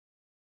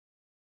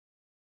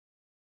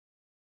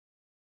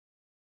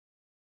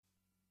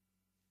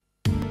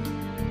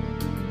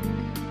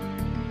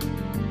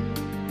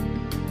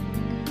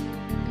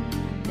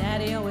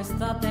always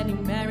thought that he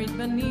married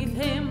beneath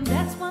him.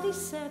 That's what he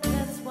said,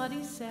 that's what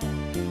he said.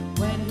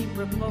 When he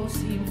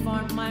proposed, he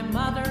informed my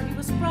mother he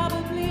was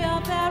probably our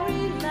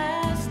very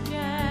last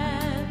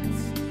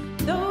chance.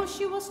 Though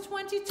she was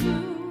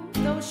 22,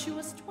 though she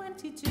was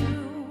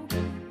 22,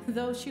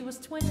 though she was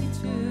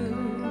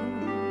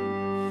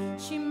 22,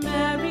 she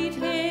married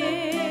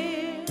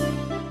him.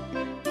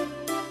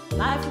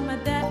 Life with my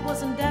dad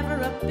wasn't ever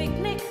a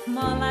picnic,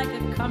 more like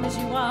a come as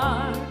you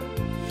are.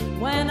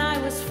 When I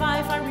was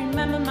 5, I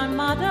remember my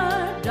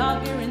mother,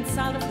 dog ear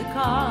inside of the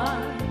car.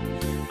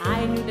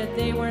 I knew that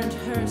they weren't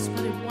hers,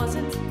 but it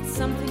wasn't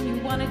something you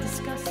want to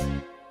discuss.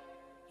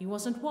 He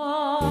wasn't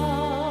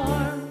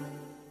warm.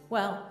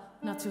 Well,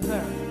 not to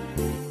her.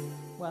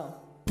 Well,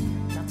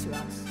 not to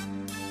us.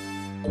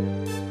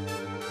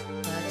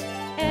 But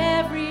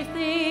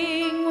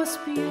everything was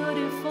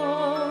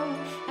beautiful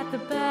at the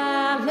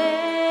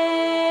ballet.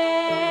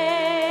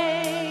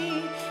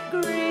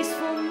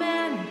 Graceful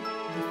men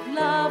with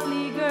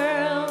lovely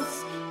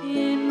girls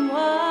in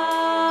white.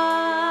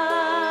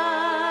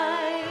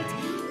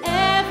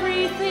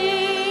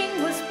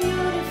 Everything was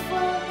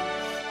beautiful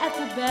at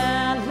the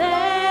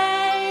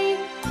ballet.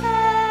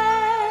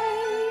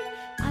 Hey,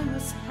 I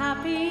was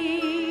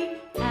happy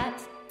at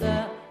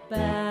the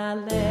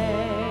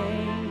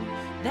ballet.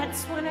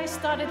 That's when I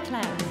started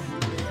class.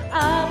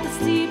 Up the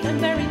steep and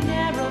very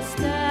narrow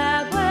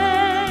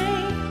stairway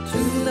to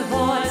the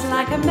voice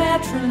like a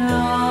metronome.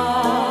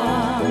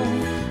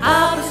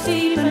 Up the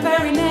steep and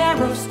very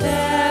narrow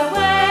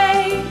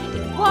stairway.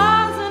 It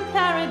wasn't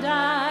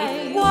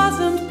paradise. It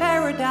wasn't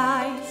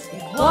paradise.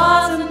 It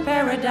wasn't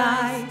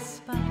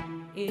paradise, but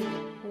it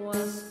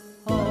was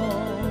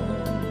home.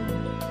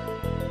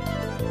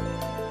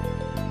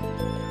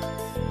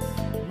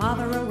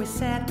 Mother always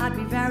said I'd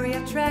be very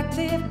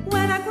attractive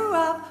when I grew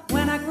up,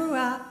 when I grew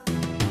up.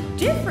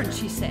 Different,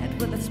 she said,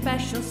 with a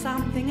special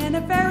something and a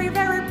very,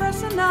 very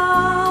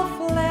personal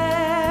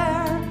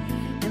flair.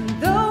 And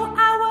though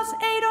I was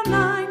 8 or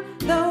 9,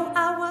 though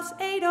I was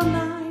 8 or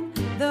 9,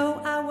 though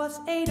I was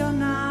 8 or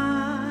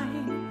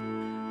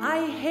 9,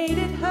 I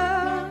hated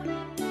her.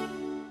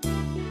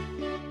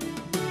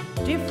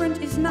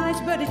 Different is nice,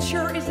 but it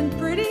sure isn't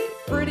pretty.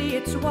 Pretty,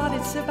 it's what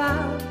it's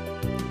about.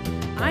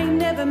 I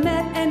never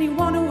met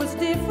anyone who was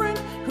different,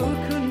 who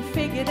couldn't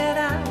figure that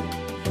out.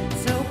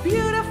 So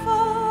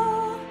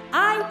beautiful,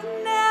 I'd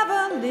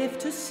never live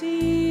to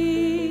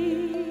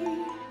see.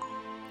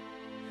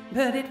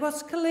 But it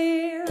was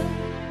clear,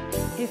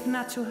 if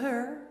not to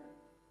her,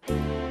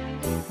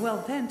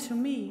 well then to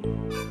me,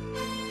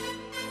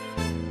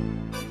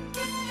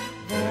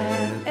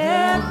 that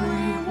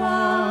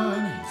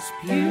everyone is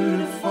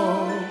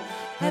beautiful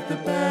at the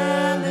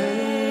ballet.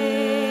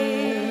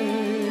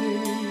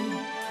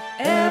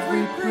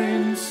 Every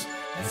prince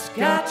has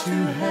got to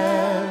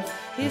have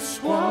his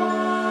swan.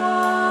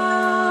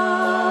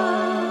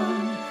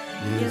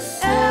 Yes,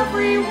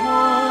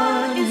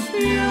 everyone is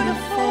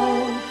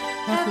beautiful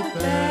at the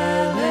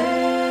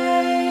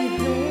ballet.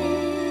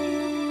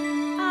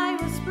 I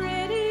was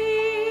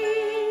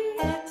pretty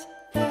at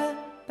the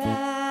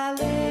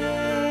ballet.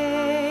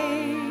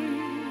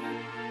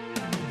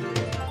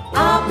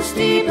 Up a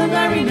steep and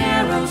very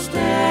narrow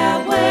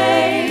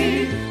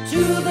stairway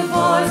to the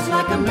voice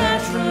like a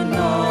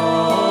metronome.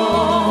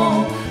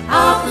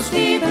 Up a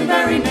steep and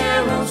very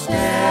narrow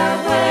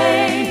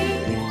stairway.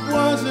 It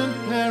wasn't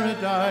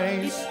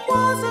paradise. It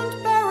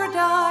wasn't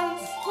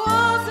paradise.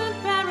 Wasn't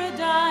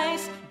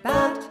paradise,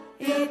 but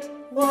it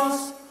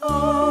was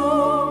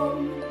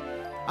home.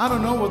 I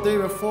don't know what they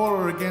were for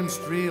or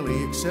against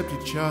really, except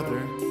each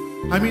other.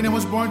 I mean, I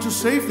was born to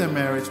save their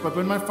marriage, but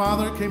when my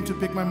father came to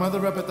pick my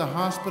mother up at the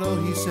hospital,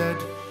 he said,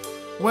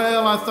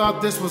 well, I thought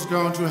this was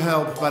going to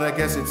help, but I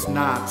guess it's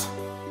not.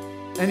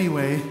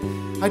 Anyway,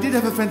 I did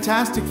have a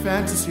fantastic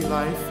fantasy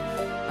life.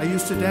 I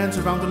used to dance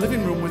around the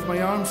living room with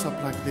my arms up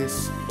like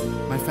this.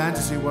 My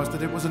fantasy was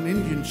that it was an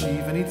Indian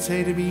chief, and he'd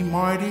say to me,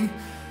 Marty,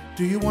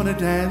 do you want to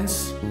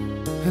dance?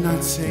 And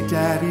I'd say,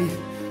 Daddy,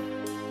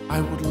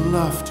 I would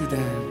love to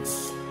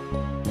dance.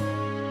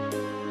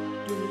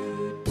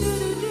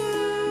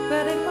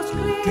 But it was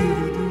clear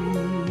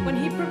when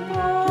he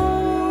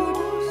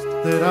proposed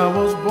that I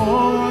was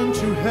born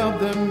to help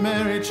their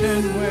marriage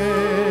end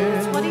well.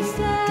 That's what he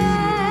said.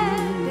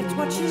 That's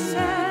what she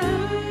said.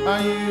 I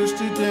used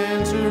to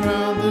dance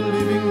around the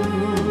living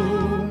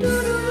room.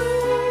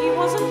 He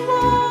wasn't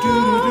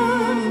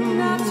born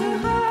not to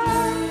her.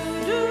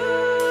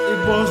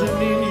 It was an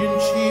Indian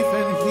chief,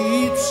 and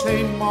he'd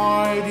say,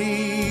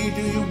 Marty,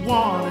 do you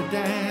want to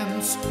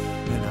dance?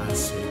 And I'd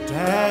say,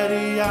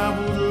 Daddy, I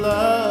would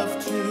love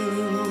to.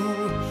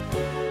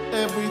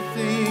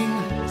 Everything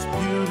is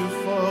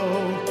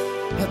beautiful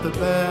at the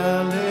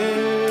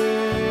ballet.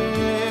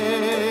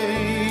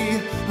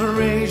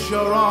 Raise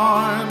your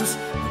arms,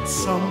 and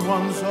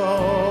someone's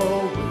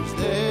always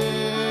there.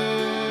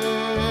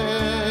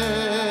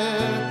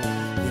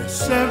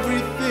 Yes,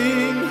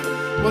 everything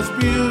was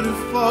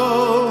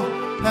beautiful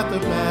at the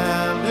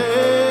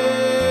ballet.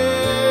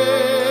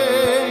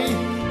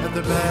 At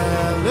the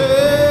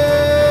ballet.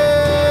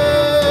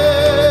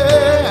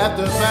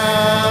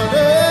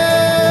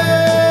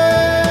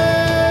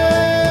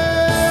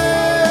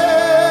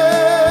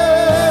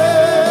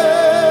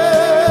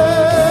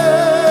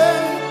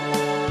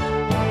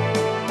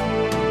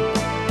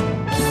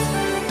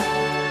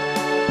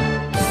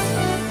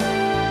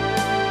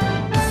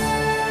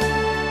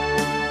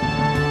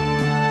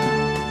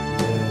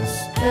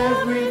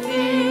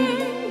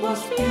 Everything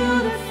was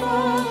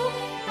beautiful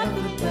at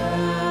the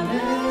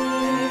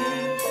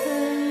ballet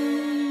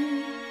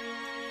came.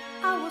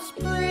 I was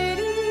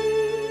pretty,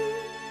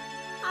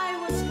 I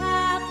was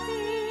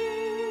happy.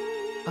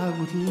 I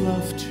would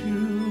love to.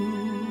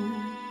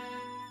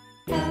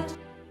 At the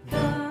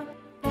ballet.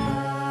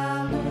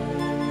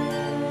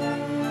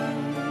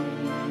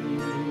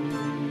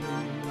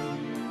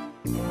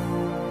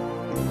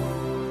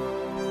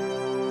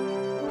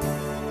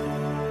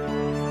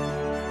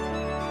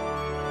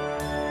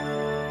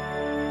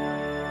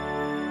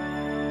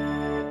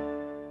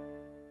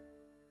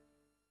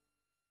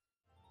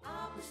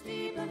 Up the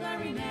steep and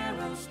very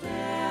narrow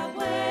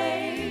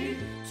stairway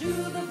to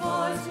the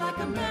voice like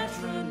a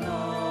metronome.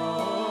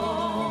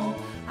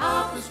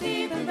 Up the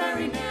steep and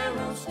very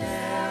narrow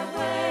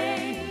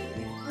stairway.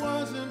 It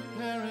wasn't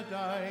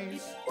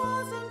paradise. It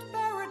wasn't